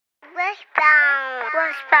Westbound.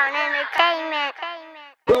 Westbound Entertainment.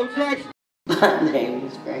 My name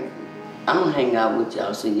is Frankie. I'm gonna hang out with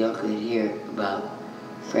y'all so y'all could hear about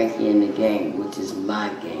Frankie and the gang, which is my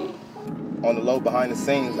gang. On the low, behind the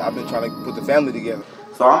scenes, I've been trying to put the family together.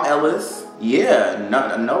 So I'm Ellis. Yeah,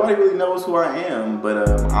 nobody really knows who I am, but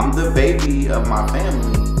I'm the baby of my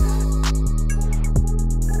family.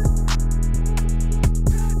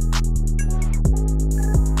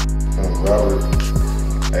 I'm Robert,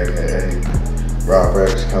 aka Rob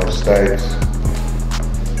Rex Comes Stacks,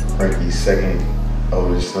 Frankie's second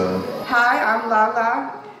oldest son. Hi, I'm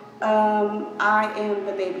Lala. I am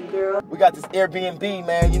the baby girl. We got this Airbnb,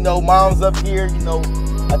 man. You know, mom's up here. You know,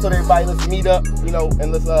 I told everybody let's meet up. You know,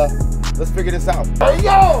 and let's figure this out. Hey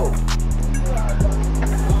yo,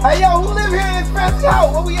 who live here in this fancy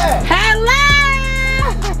house? Where we at? Hello!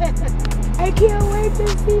 I can't wait to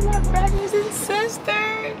see my brothers and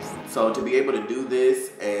sisters. So to be able to do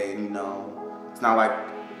this, and you know, it's not like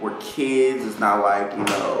we're kids. It's not like, you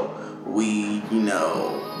know, we, you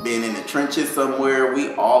know, been in the trenches somewhere.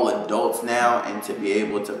 We all adults now, and to be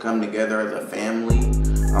able to come together as a family,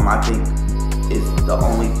 I think is the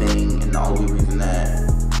only thing and the only reason that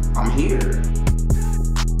I'm here.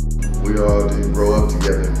 We all didn't grow up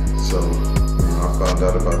together, so you know, I found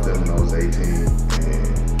out about them when I was 18, and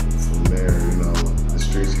from there, you know, the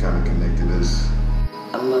streets kind of connected us.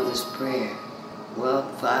 A mother's prayer. Well,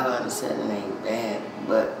 5 out of 7 ain't bad,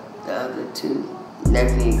 but the other two,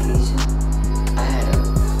 Nephi and Keisha, I had a